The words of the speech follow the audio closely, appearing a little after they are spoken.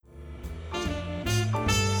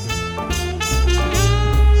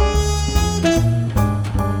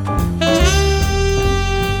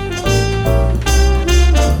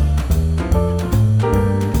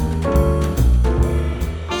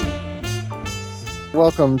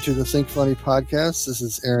Welcome to the Think Funny podcast. This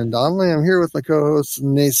is Aaron Donnelly. I'm here with my co-host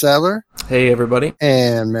Nate Sadler. Hey, everybody.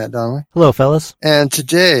 And Matt Donnelly. Hello, fellas. And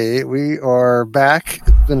today we are back.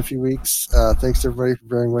 It's been a few weeks. Thanks everybody for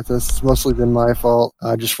bearing with us. It's mostly been my fault.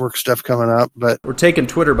 Just work stuff coming up, but we're taking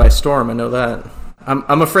Twitter by storm. I know that.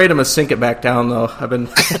 I'm afraid I'm gonna sink it back down though.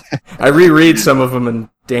 I reread some of them and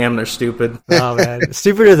damn, they're stupid. Oh man,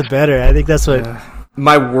 stupider the better. I think that's what.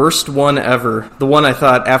 My worst one ever, the one I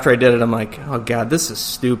thought after I did it, I'm like, oh god, this is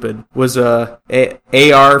stupid, was AR-15.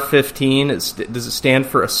 Does it stand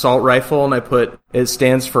for assault rifle? And I put, it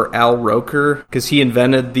stands for Al Roker, because he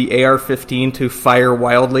invented the AR-15 to fire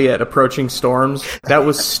wildly at approaching storms. That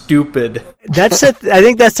was stupid. I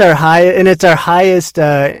think that's our high, and it's our highest,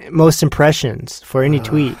 most impressions for any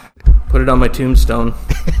tweet. Put it on my tombstone.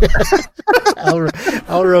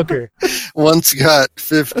 Al Roker. Once got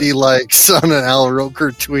 50 likes on an Al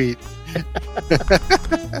Roker tweet.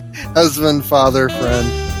 Husband, father, friend.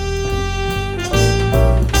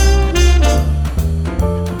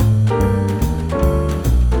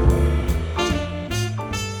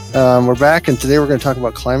 We're back, and today we're going to talk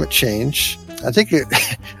about climate change. I think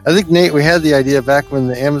Nate, we had the idea back when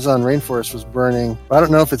the Amazon rainforest was burning. I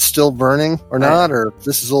don't know if it's still burning or not, or if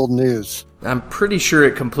this is old news. I'm pretty sure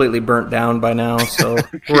it completely burnt down by now, so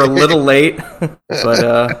we're a little late.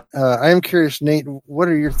 But I am curious, Nate, what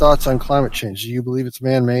are your thoughts on climate change? Do you believe it's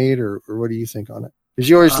man-made, or what do you think on it? Because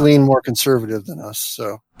you always lean more conservative than us.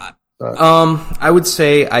 So, I would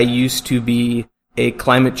say I used to be a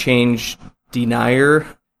climate change denier,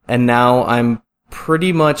 and now I'm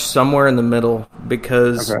pretty much somewhere in the middle,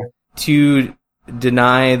 because to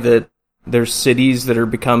deny that there's cities that are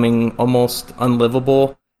becoming almost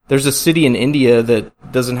unlivable. There's a city in India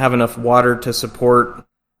that doesn't have enough water to support,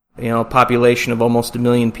 a population of almost 1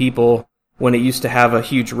 million people when it used to have a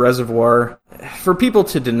huge reservoir. For people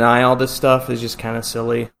to deny all this stuff is just kind of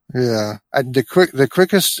silly. Yeah. The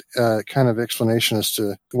quickest kind of explanation as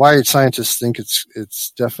to why scientists think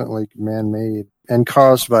it's definitely man-made and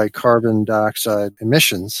caused by carbon dioxide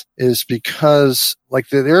emissions is because, like,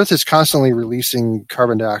 the Earth is constantly releasing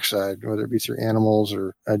carbon dioxide, whether it be through animals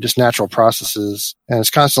or just natural processes, and it's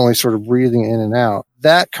constantly sort of breathing in and out.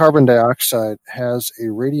 That carbon dioxide has a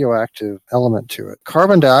radioactive element to it.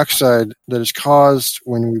 Carbon dioxide that is caused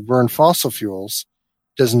when we burn fossil fuels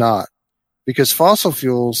does not, because fossil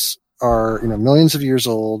fuels are, millions of years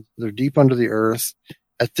old. They're deep under the earth.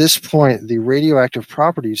 At this point, the radioactive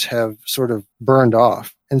properties have sort of burned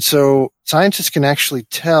off. And so scientists can actually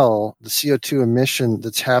tell the CO2 emission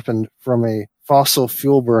that's happened from a fossil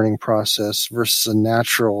fuel burning process versus a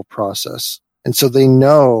natural process. And so they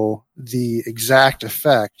know the exact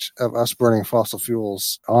effect of us burning fossil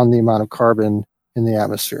fuels on the amount of carbon in the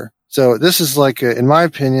atmosphere. So this is in my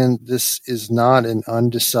opinion, this is not an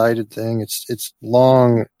undecided thing. It's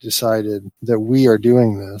long decided that we are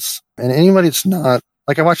doing this. And anybody that's not,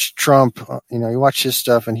 like, I watched Trump, you watch his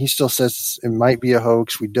stuff, and he still says it might be a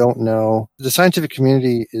hoax. We don't know. The scientific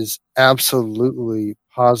community is absolutely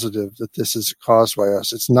positive that this is caused by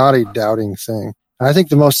us. It's not a doubting thing. And I think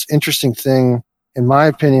the most interesting thing, in my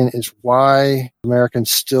opinion, is why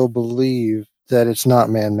Americans still believe that it's not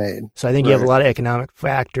man-made. So I think you have a lot of economic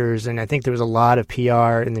factors, and I think there was a lot of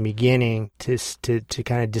PR in the beginning to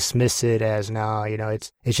kind of dismiss it as, no,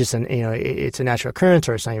 it's just it's a natural occurrence,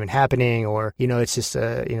 or it's not even happening, or it's just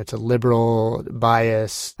it's a liberal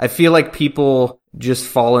bias. I feel like people just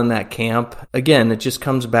fall in that camp. Again, it just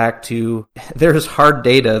comes back to there's hard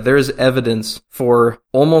data, there's evidence for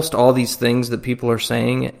almost all these things that people are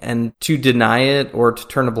saying, and to deny it or to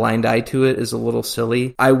turn a blind eye to it is a little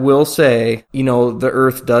silly. I will say, the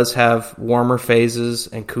Earth does have warmer phases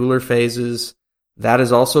and cooler phases. That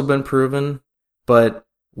has also been proven, but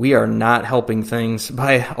we are not helping things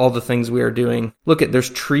by all the things we are doing. Look, there's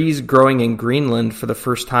trees growing in Greenland for the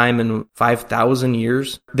first time in 5,000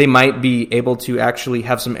 years. They might be able to actually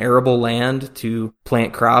have some arable land to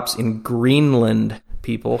plant crops in Greenland,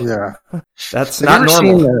 people. Yeah. That's not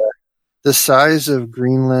normal. Seen the size of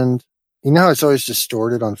Greenland, how it's always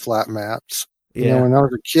distorted on flat maps? Yeah. When I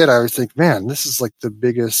was a kid, I would think, man, this is like the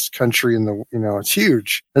biggest country in the, it's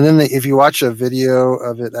huge. And then if you watch a video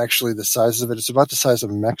of it, actually the size of it, it's about the size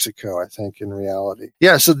of Mexico, I think, in reality.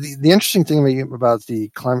 Yeah. So the interesting thing about the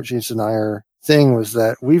climate change denier thing was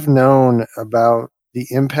that we've known about the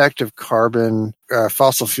impact of carbon,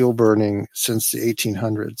 fossil fuel burning since the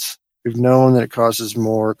 1800s. We've known that it causes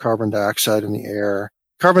more carbon dioxide in the air.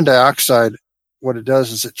 Carbon dioxide, what it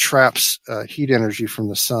does is it traps heat energy from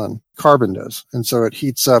the sun. Carbon does. And so it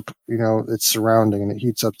heats up, its surrounding, and it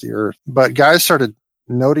heats up the earth. But guys started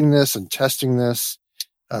noting this and testing this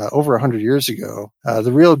over 100 years ago.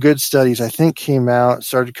 The real good studies, I think,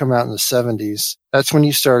 started to come out in the 70s. That's when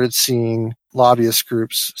you started seeing lobbyist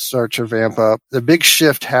groups start to ramp up. The big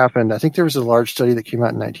shift happened. I think there was a large study that came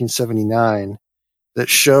out in 1979 that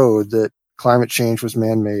showed that climate change was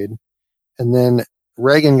man-made. And then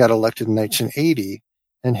Reagan got elected in 1980,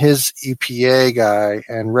 and his EPA guy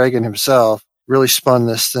and Reagan himself really spun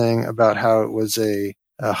this thing about how it was a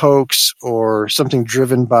hoax or something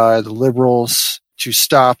driven by the liberals to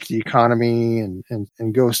stop the economy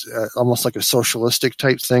and go almost like a socialistic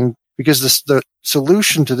type thing. Because the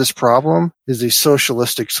solution to this problem is a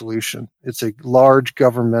socialistic solution. It's a large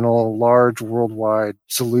governmental, large worldwide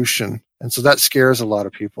solution. And so that scares a lot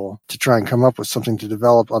of people to try and come up with something to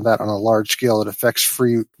develop on a large scale that affects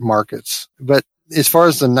free markets. But as far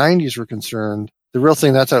as the 90s were concerned, the real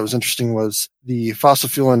thing that I thought was interesting was the fossil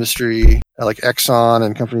fuel industry, like Exxon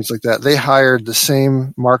and companies like that. They hired the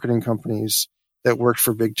same marketing companies that worked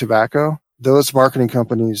for Big Tobacco. Those marketing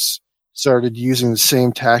companies started using the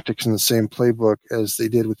same tactics and the same playbook as they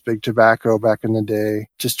did with Big Tobacco back in the day,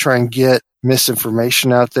 just try and get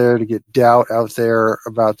misinformation out there, to get doubt out there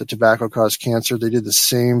about the tobacco caused cancer. They did the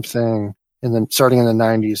same thing, and then starting in the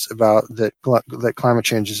 90s about that climate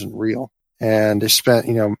change isn't real. And they spent,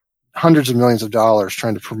 hundreds of millions of dollars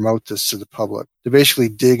trying to promote this to the public, to basically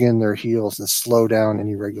dig in their heels and slow down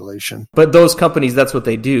any regulation. But those companies, that's what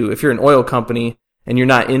they do. If you're an oil company and you're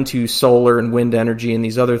not into solar and wind energy and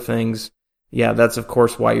these other things, yeah, that's of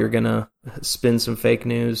course why you're going to spin some fake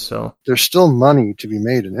news. So there's still money to be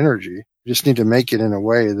made in energy. You just need to make it in a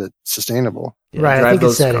way that's sustainable. Yeah, right. I think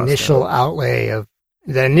it's that initial outlay of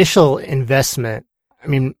the initial investment. I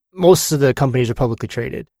mean, most of the companies are publicly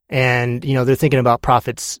traded, and, they're thinking about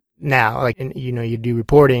profits now. Like, and, you do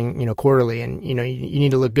reporting, quarterly, and, you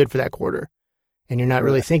need to look good for that quarter. And you're not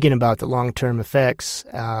really thinking about the long-term effects.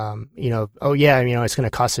 It's going to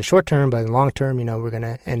cost us short-term, but in the long-term, we're going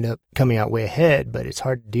to end up coming out way ahead. But it's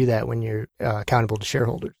hard to do that when you're accountable to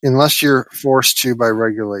shareholders. Unless you're forced to by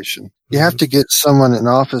regulation. You have to get someone in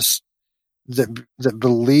office that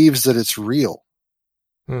believes that it's real.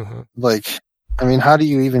 Mm-hmm. How do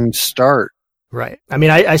you even start? Right.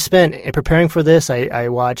 I spent, preparing for this, I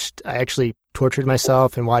actually tortured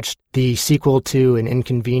myself and watched the sequel to An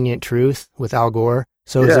Inconvenient Truth with Al Gore.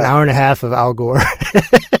 So it was an hour and a half of Al Gore.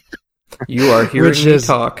 You are hearing me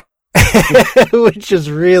talk. Which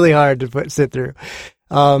is really hard to sit through.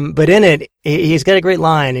 But in it, he's got a great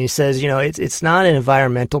line, and he says, it's not an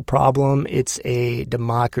environmental problem, it's a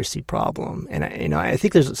democracy problem. And I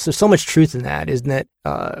think there's so much truth in that, isn't it?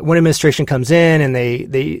 One administration comes in and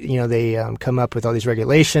they come up with all these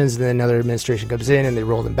regulations, and then another administration comes in and they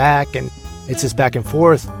roll them back, and it's just back and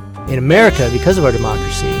forth. In America, because of our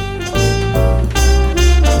democracy,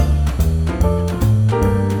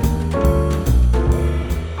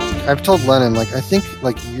 I've told Lennon, I think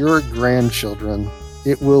your grandchildren,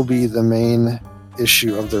 it will be the main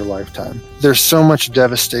issue of their lifetime. There's so much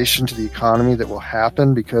devastation to the economy that will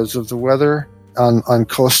happen because of the weather on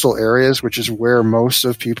coastal areas, which is where most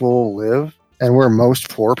of people live and where most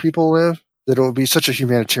poor people live, that it will be such a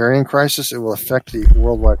humanitarian crisis, it will affect the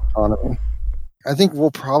worldwide economy. I think we'll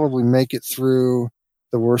probably make it through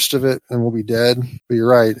the worst of it and we'll be dead. But you're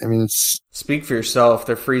right. It's... Speak for yourself.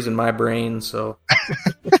 They're freezing my brain, so...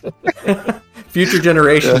 Future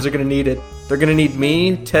generations are going to need it. They're going to need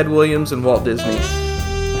me, Ted Williams, and Walt Disney.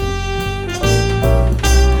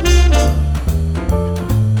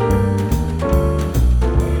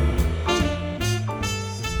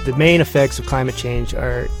 The main effects of climate change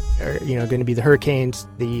are going to be the hurricanes,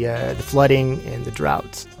 the flooding, and the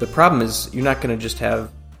droughts. The problem is you're not going to just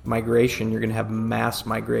have migration. You're going to have mass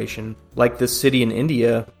migration. Like this city in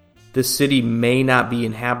India, this city may not be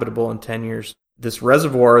inhabitable in 10 years. This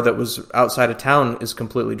reservoir that was outside of town is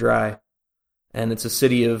completely dry. And it's a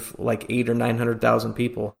city of 800,000 or 900,000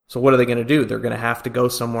 people. So what are they going to do? They're going to have to go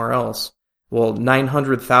somewhere else. Well,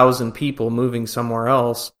 900,000 people moving somewhere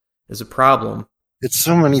else is a problem. It's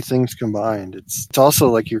so many things combined. It's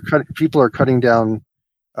also people are cutting down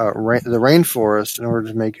the rainforest in order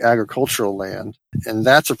to make agricultural land. And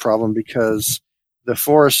that's a problem because the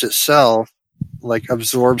forest itself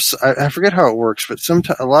absorbs, I forget how it works, but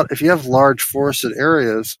if you have large forested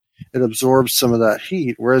areas, it absorbs some of that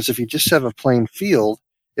heat. Whereas if you just have a plain field,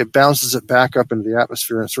 it bounces it back up into the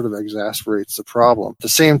atmosphere and sort of exacerbates the problem. At the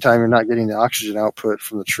same time, you're not getting the oxygen output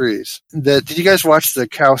from the trees. Did you guys watch the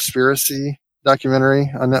Cowspiracy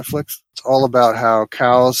documentary on Netflix? It's all about how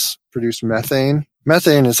cows produce methane.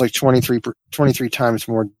 Methane is 23 times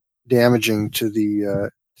more damaging to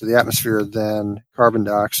the to the atmosphere than carbon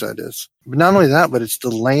dioxide is. But not only that, but it's the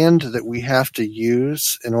land that we have to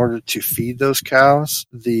use in order to feed those cows,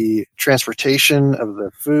 the transportation of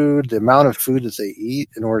the food, the amount of food that they eat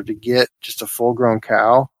in order to get just a full-grown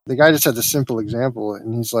cow. The guy just had this simple example,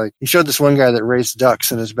 and he's like, he showed this one guy that raised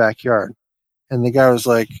ducks in his backyard. And the guy was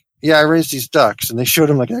like, yeah, I raised these ducks. And they showed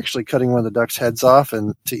him like actually cutting one of the ducks' heads off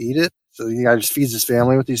and to eat it. So the guy just feeds his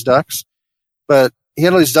family with these ducks. But he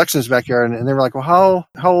had all these ducks in his backyard, and they were like, well,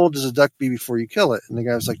 how old does a duck be before you kill it? And the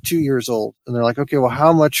guy was like 2 years old. And they're like, okay, well,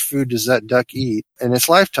 how much food does that duck eat in its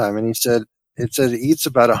lifetime? And he said, it eats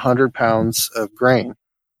about 100 pounds of grain.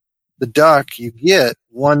 The duck, you get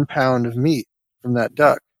 1 pound of meat from that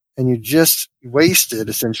duck. And you just wasted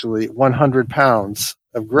essentially 100 pounds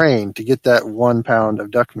of grain to get that 1 pound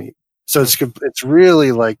of duck meat. So it's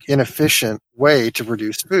really like inefficient way to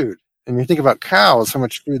produce food. And you think about cows, how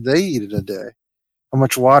much food they eat in a day, how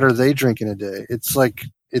much water they drink in a day. It's like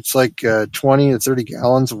 20 to 30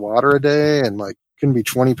 gallons of water a day, and like couldn't be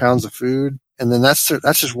 20 pounds of food. And then that's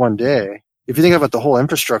just one day. If you think about the whole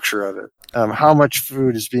infrastructure of it, how much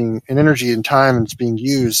food is being, and energy and time is being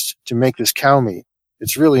used to make this cow meat,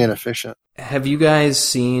 it's really inefficient. Have you guys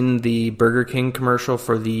seen the Burger King commercial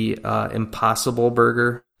for the Impossible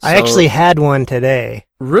Burger? I actually had one today.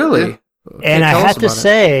 Really? Yeah. And I have to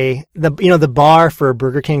say, the bar for a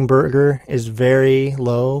Burger King burger is very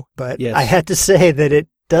low, but yes. I had to say that it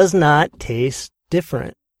does not taste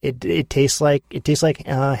different. It tastes like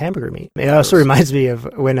hamburger meat. It also reminds me of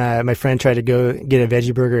when my friend tried to go get a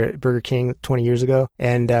veggie burger at Burger King 20 years ago,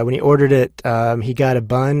 and when he ordered it, he got a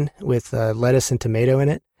bun with lettuce and tomato in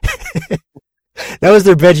it. That was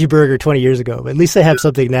their veggie burger 20 years ago. But at least they have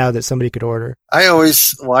something now that somebody could order. I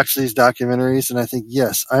always watch these documentaries and I think,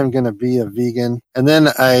 yes, I'm going to be a vegan. And then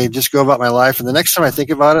I just go about my life. And the next time I think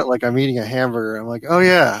about it, like I'm eating a hamburger, I'm like, oh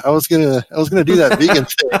yeah, I was going to do that vegan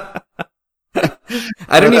thing.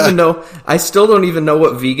 I don't even know. I still don't even know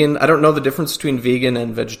what vegan. I don't know the difference between vegan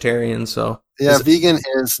and vegetarian. So yeah, vegan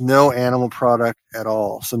is no animal product at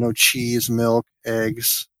all. So no cheese, milk,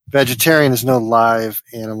 eggs. Vegetarian is no live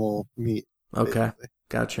animal meat. Okay, basically.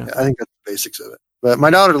 Gotcha. I think that's the basics of it. But my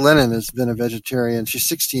daughter Lennon has been a vegetarian. She's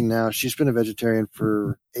 16 now. She's been a vegetarian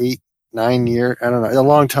for 8-9 years. I don't know, a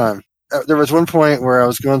long time. There was one point where I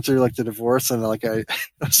was going through like the divorce, and like I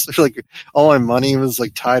was like all my money was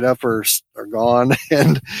like tied up or gone,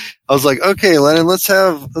 and I was like, okay, Lennon, let's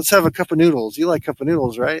have a cup of noodles. You like cup of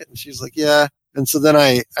noodles, right? And she's like, yeah. And so then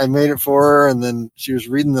I made it for her, and then she was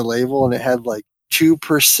reading the label, and it had like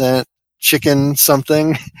 2% chicken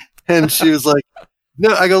something. And she was like,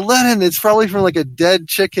 no, I go, Lennon, it's probably from like a dead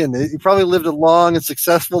chicken. He probably lived a long and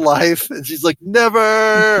successful life. And she's like,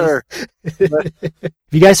 never. Have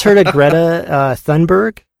you guys heard of Greta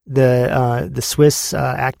Thunberg, the Swiss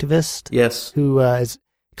activist? Yes. Who has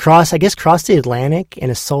crossed the Atlantic in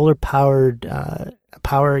a solar powered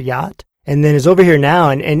power yacht, and then is over here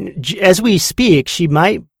now. And as we speak, she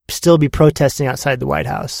might still be protesting outside the White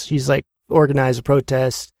House. She's like organized a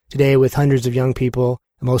protest today with hundreds of young people.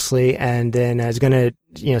 Mostly, and then is going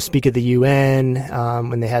to, speak at the UN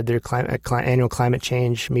when they had their annual climate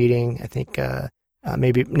change meeting. I think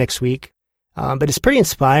maybe next week. But it's pretty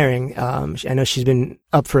inspiring. I know she's been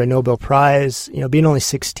up for a Nobel Prize. Being only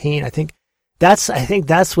 16, I think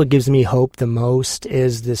that's what gives me hope the most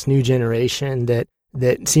is this new generation that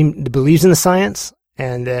believes in the science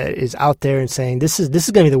and is out there and saying this is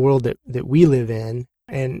going to be the world that we live in.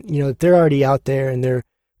 And if they're already out there and they're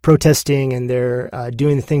protesting and they're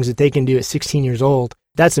doing the things that they can do at 16 years old,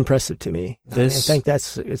 that's impressive to me. I think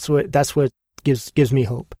that's what gives me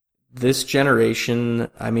hope. This generation,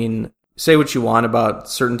 I mean, say what you want about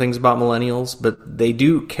certain things about millennials, but they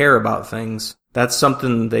do care about things. That's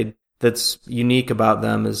something that's unique about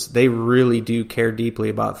them is they really do care deeply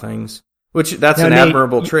about things, which that's an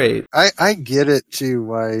admirable trait. I get it too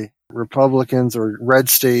why Republicans or red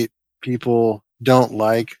state people don't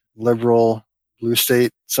like liberal blue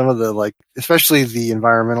state, some of the especially the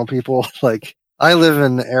environmental people. Like I live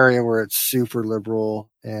in an area where it's super liberal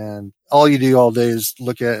and all you do all day is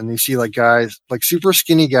look at and you see like guys, like super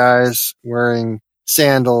skinny guys wearing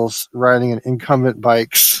sandals, riding in incumbent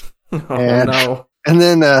bikes. And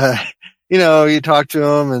then, you talk to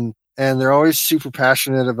them and they're always super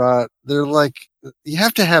passionate they're like, you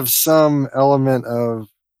have to have some element of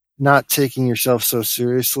not taking yourself so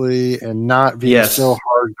seriously and not being so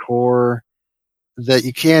hardcore that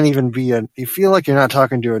you can't even you feel like you're not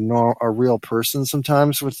talking to a real person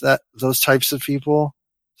sometimes with those types of people.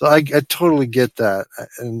 So I totally get that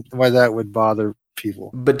and why that would bother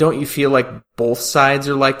people. But don't you feel like both sides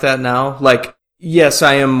are like that now? Like, yes,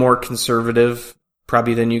 I am more conservative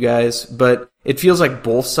probably than you guys, but it feels like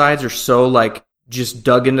both sides are so like just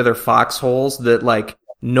dug into their foxholes that like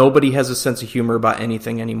nobody has a sense of humor about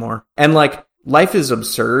anything anymore. And like life is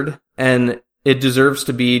absurd and it deserves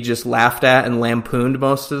to be just laughed at and lampooned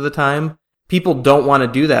most of the time. People don't want to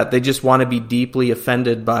do that. They just want to be deeply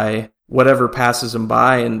offended by whatever passes them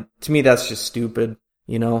by. And to me, that's just stupid.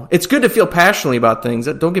 You know, it's good to feel passionately about things.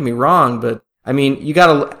 Don't get me wrong, but I mean, you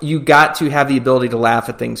got to have the ability to laugh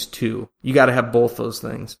at things too. You got to have both those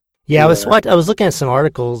things. Yeah, I was looking at some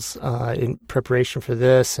articles in preparation for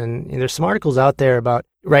this, and there's some articles out there about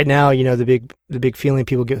right now. You know, the big feeling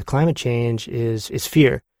people get with climate change is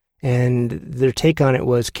fear, and their take on it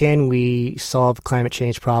was, can we solve the climate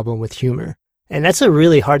change problem with humor? And that's a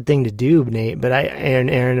really hard thing to do, Nate. But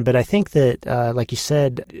Aaron, but I think that, like you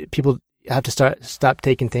said, people have to stop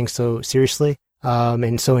taking things so seriously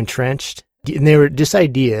and so entrenched. And they were just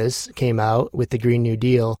ideas came out with the Green New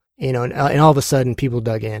Deal. You know, and all of a sudden people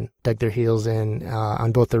dug their heels in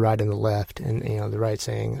on both the right and the left. And, you know, the right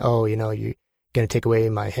saying, oh, you know, you're going to take away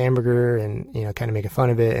my hamburger and, you know, kind of making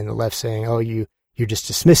fun of it. And the left saying, oh, you're just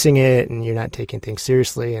dismissing it and you're not taking things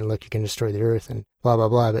seriously. And look, you can destroy the earth and blah, blah,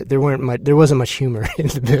 blah. But there wasn't much humor in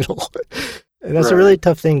the middle. And that's a really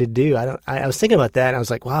tough thing to do. I was thinking about that and I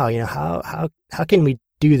was like, wow, you know, how can we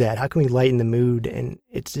do that? How can we lighten the mood? And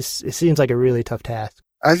it seems like a really tough task.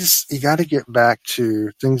 You got to get back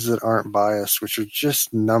to things that aren't biased, which are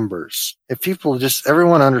just numbers. If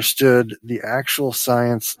everyone understood the actual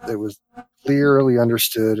science that was clearly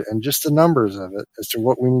understood and just the numbers of it as to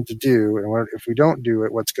what we need to do and if we don't do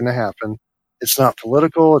it, what's going to happen. It's not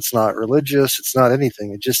political. It's not religious. It's not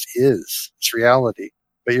anything. It just is. It's reality.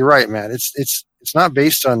 But you're right, Matt. It's not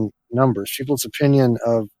based on numbers. People's opinion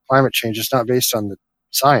of climate change is not based on the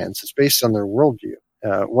science. It's based on their worldview.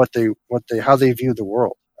 How they view the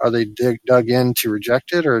world. Are they dug in to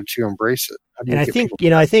reject it or to embrace it? And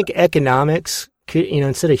I think economics could, you know,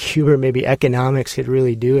 instead of humor, maybe economics could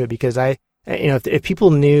really do it, because if people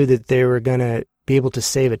knew that they were going to be able to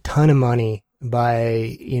save a ton of money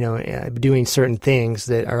by, you know, doing certain things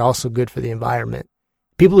that are also good for the environment,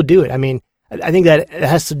 people would do it. I mean, I think that it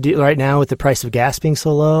has to do right now with the price of gas being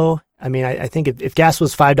so low. I mean, I think if gas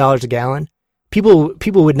was $5 a gallon,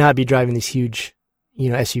 people would not be driving these huge, you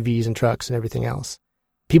know, SUVs and trucks and everything else.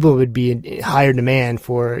 People would be in higher demand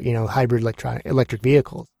for, you know, hybrid electric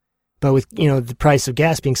vehicles. But with, you know, the price of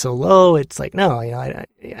gas being so low, it's like, no, you know,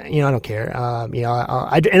 I don't care. You know,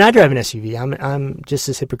 I drive an SUV. I'm just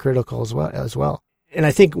as hypocritical as well. And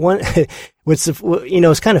I think what's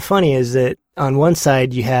kind of funny is that on one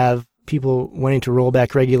side you have people wanting to roll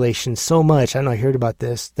back regulations so much. I don't know, I heard about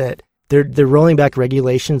this, that they're rolling back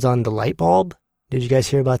regulations on the light bulb. Did you guys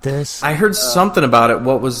hear about this? I heard something about it.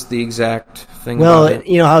 What was the exact thing about it? Well,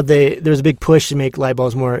 you know how there's a big push to make light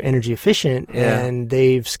bulbs more energy efficient, and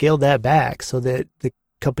they've scaled that back so that the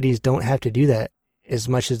companies don't have to do that as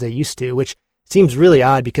much as they used to, which seems really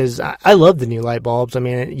odd because I love the new light bulbs. I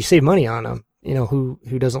mean, you save money on them. You know, who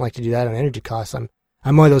doesn't like to do that on energy costs? I'm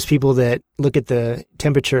one of those people that look at the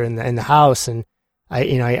temperature in the house, and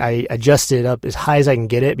I adjust it up as high as I can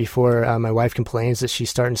get it before my wife complains that she's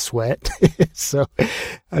starting to sweat. So,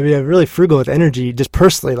 I mean, I'm really frugal with energy just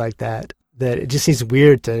personally like that it just seems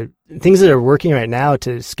weird to things that are working right now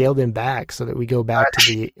to scale them back so that we go back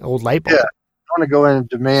to the old light bulb. Yeah. I want to go in and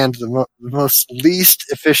demand the most least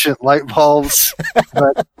efficient light bulbs,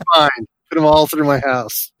 but fine. Put them all through my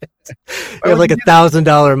house. You have like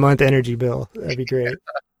 $1,000 a month energy bill. That'd be great.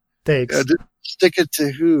 Thanks. Yeah, stick it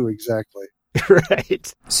to who exactly?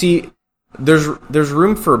 Right. See, there's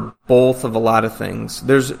room for both of a lot of things.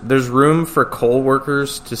 There's room for coal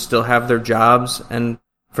workers to still have their jobs and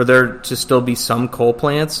for there to still be some coal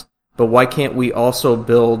plants, but why can't we also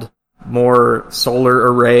build more solar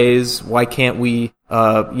arrays? Why can't we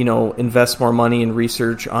invest more money in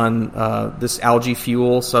research on this algae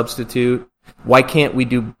fuel substitute? Why can't we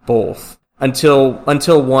do both? Until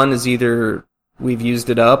one is either we've used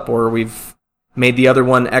it up or we've made the other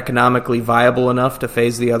one economically viable enough to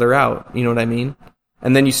phase the other out. You know what I mean?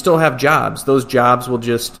 And then you still have jobs. Those jobs will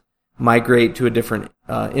just migrate to a different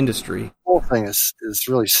industry. The whole thing is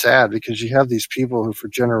really sad because you have these people who for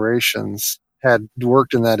generations had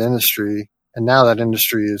worked in that industry, and now that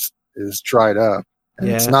industry is dried up, and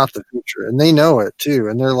it's not the future. And they know it, too.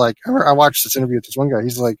 And they're like, I watched this interview with this one guy.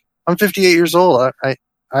 He's like, I'm 58 years old.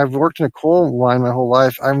 I've worked in a coal mine my whole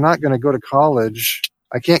life. I'm not going to go to college.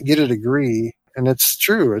 I can't get a degree. And it's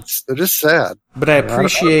true. It is sad. But I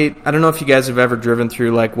appreciate, I don't know if you guys have ever driven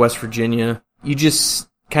through like West Virginia. You just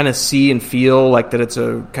kind of see and feel like that it's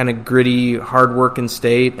a kind of gritty, hard-working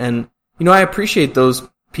state. And, you know, I appreciate those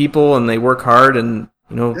people and they work hard and,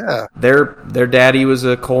 Yeah. Their daddy was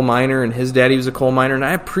a coal miner and his daddy was a coal miner, and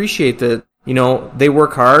I appreciate that, they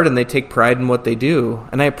work hard and they take pride in what they do.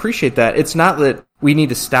 And I appreciate that. It's not that we need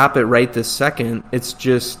to stop it right this second. It's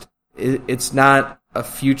just, it's not a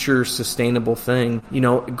future sustainable thing.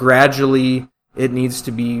 Gradually it needs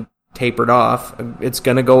to be tapered off. It's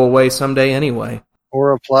going to go away someday anyway.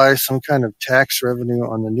 Or apply some kind of tax revenue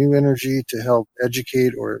on the new energy to help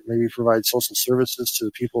educate or maybe provide social services to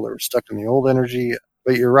the people that were stuck in the old energy.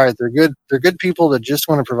 But you're right. They're good people that just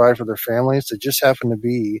want to provide for their families that just happen to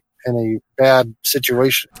be in a bad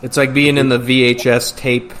situation. It's like being in the VHS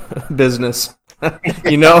tape business.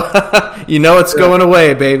 It's going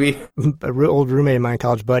away, baby. An old roommate of mine,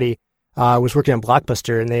 college buddy, was working on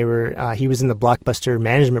Blockbuster, and he was in the Blockbuster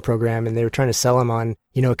management program, and they were trying to sell him on,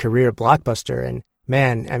 a career at Blockbuster. And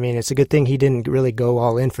man, I mean, it's a good thing he didn't really go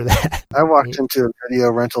all in for that. I walked into a video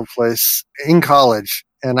rental place in college,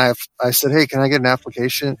 and I said, "Hey, can I get an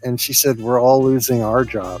application?" And she said, "We're all losing our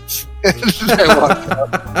jobs." I walked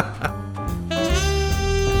out.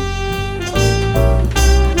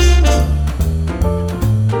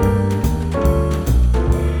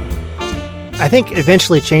 I think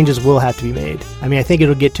eventually changes will have to be made. I mean, I think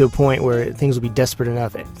it'll get to a point where things will be desperate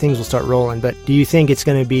enough, things will start rolling. But do you think it's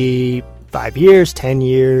going to be 5 years, 10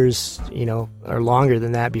 years, or longer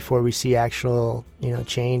than that before we see actual,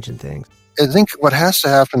 change in things? I think what has to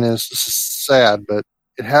happen is, this is sad, but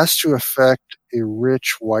it has to affect a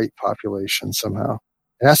rich white population somehow.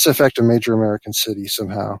 It has to affect a major American city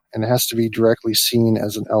somehow, and it has to be directly seen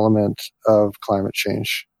as an element of climate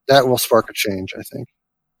change. That will spark a change, I think.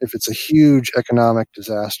 If it's a huge economic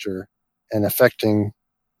disaster and affecting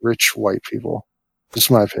rich white people. Just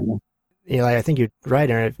my opinion. I think you're right,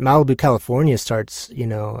 Aaron. If Malibu, California starts,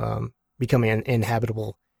 becoming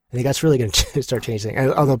inhabitable, I think that's really going to start changing.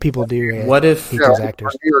 Although people do what if those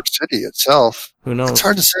actors. New York City itself, who knows? It's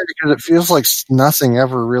hard to say because it feels like nothing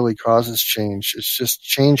ever really causes change. It's just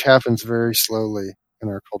change happens very slowly in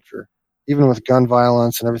our culture. Even with gun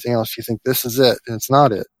violence and everything else, you think this is it, and it's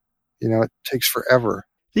not it. It takes forever.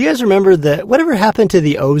 Do you guys remember whatever happened to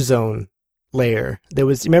the ozone layer?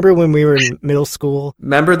 Remember when we were in middle school?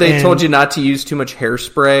 Remember they told you not to use too much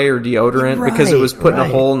hairspray or deodorant because it was putting a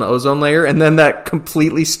hole in the ozone layer, and then that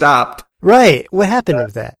completely stopped. Right. What happened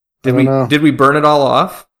with that? Did we burn it all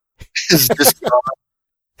off? It's just gone.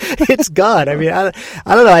 It's gone. I mean, I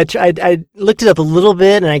don't know. I looked it up a little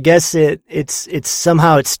bit, and I guess it's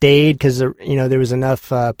somehow it stayed because there was enough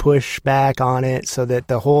pushback on it so that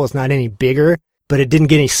the hole is not any bigger. But it didn't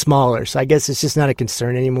get any smaller, so I guess it's just not a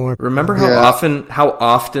concern anymore. Remember how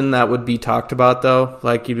often that would be talked about, though?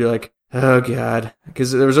 Like, you'd be like, oh, God.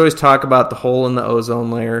 Because there was always talk about the hole in the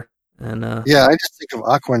ozone layer. And yeah, I just think of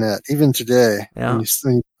Aquanet, even today. Yeah.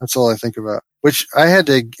 That's all I think about. Which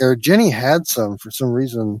Jenny had some for some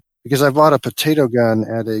reason, because I bought a potato gun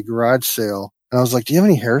at a garage sale. And I was like, "Do you have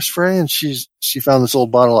any hairspray?" And she found this old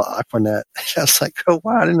bottle of Aquanet. I was like, "Oh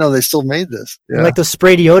wow, I didn't know they still made this." Yeah. Like those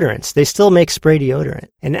spray deodorants, they still make spray deodorant,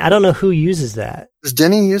 and I don't know who uses that. Does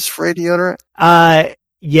Denny use spray deodorant?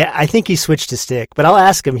 Yeah, I think he switched to stick, but I'll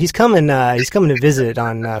ask him. He's coming to visit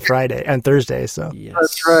on Thursday. So yes.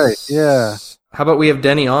 That's right. Yeah. How about we have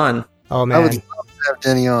Denny on? Oh man, I would love to have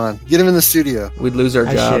Denny on. Get him in the studio. We'd lose our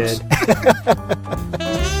jobs.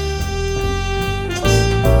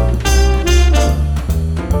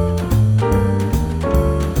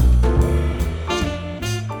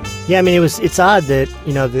 Yeah, I mean, it's odd that,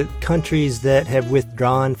 the countries that have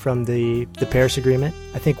withdrawn from the Paris Agreement,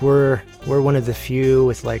 I think we're one of the few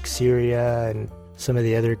with like Syria and some of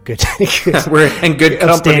the other good we're in good company.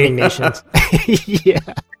 Upstanding nations. Yeah.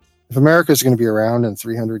 If America is going to be around in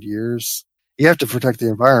 300 years, you have to protect the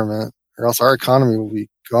environment or else our economy will be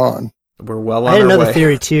gone. We're well on I had our another way.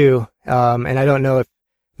 theory too, and I don't know if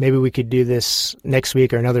maybe we could do this next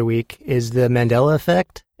week or another week, is the Mandela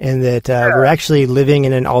effect. And that we're actually living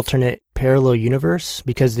in an alternate parallel universe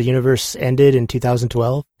because the universe ended in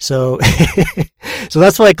 2012. So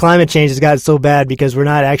that's why climate change has gotten so bad, because we're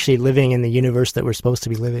not actually living in the universe that we're supposed to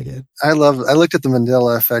be living in. I looked at the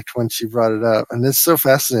Mandela effect when she brought it up, and it's so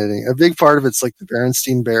fascinating. A big part of it's like the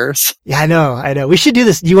Berenstain Bears. Yeah, I know. We should do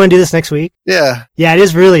this. Do you want to do this next week? Yeah. Yeah, it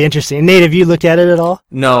is really interesting. Nate, have you looked at it at all?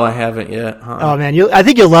 No, I haven't yet. Oh man, I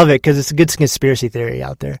think you'll love it because it's a good conspiracy theory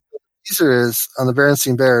out there. Teaser is on the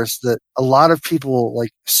Berenstain Bears that a lot of people like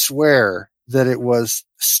swear that it was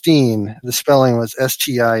Steen. The spelling was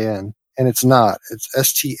S-T-I-N, and it's not. It's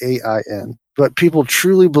S-T-A-I-N. But people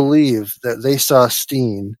truly believe that they saw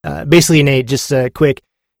Steen. Basically, Nate, just quick,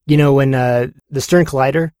 when the Stern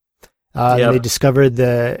Collider, they discovered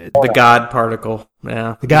the God particle.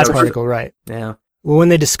 Yeah. The God particle, right. Yeah. Well, when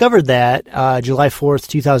they discovered that, July 4th,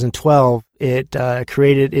 2012, it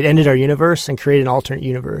ended our universe and created an alternate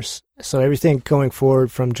universe. So everything going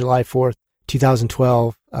forward from July 4th,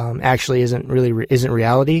 2012, actually isn't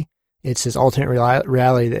reality. It's this alternate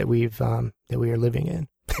reality that we are living in.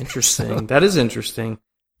 Interesting. So, that is interesting.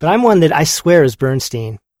 But I'm one that I swear is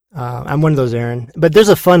Bernstein. I'm one of those, Aaron. But there's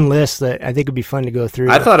a fun list that I think would be fun to go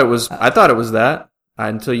through. I thought it was that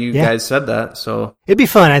until you guys said that. So it'd be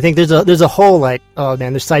fun. I think there's a whole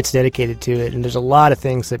there's sites dedicated to it, and there's a lot of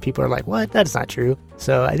things that people are like, what? That's not true.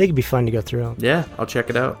 So I think it'd be fun to go through them. Yeah, I'll check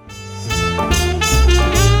it out.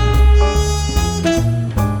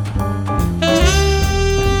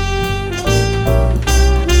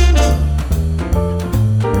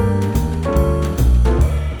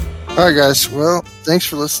 All right, guys. Well, thanks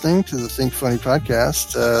for listening to the Think Funny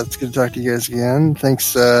podcast. It's good to talk to you guys again.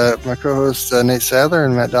 Thanks, my co-hosts Nate Sadler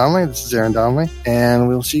and Matt Donnelly. This is Aaron Donnelly, and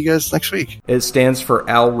we'll see you guys next week. It stands for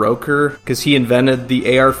Al Roker because he invented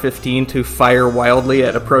the AR-15 to fire wildly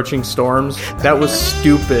at approaching storms. That was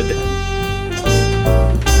stupid.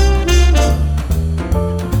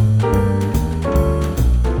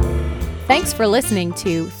 Thanks for listening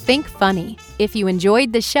to Think Funny. If you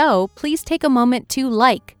enjoyed the show, please take a moment to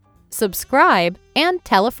like, subscribe, and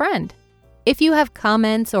tell a friend. If you have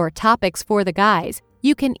comments or topics for the guys,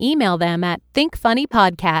 you can email them at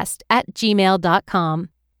thinkfunnypodcast@gmail.com.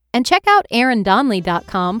 And check out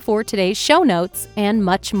aarondonnelly.com for today's show notes and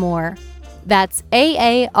much more. That's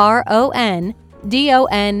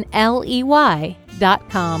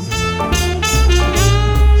AARONDONLEY.com.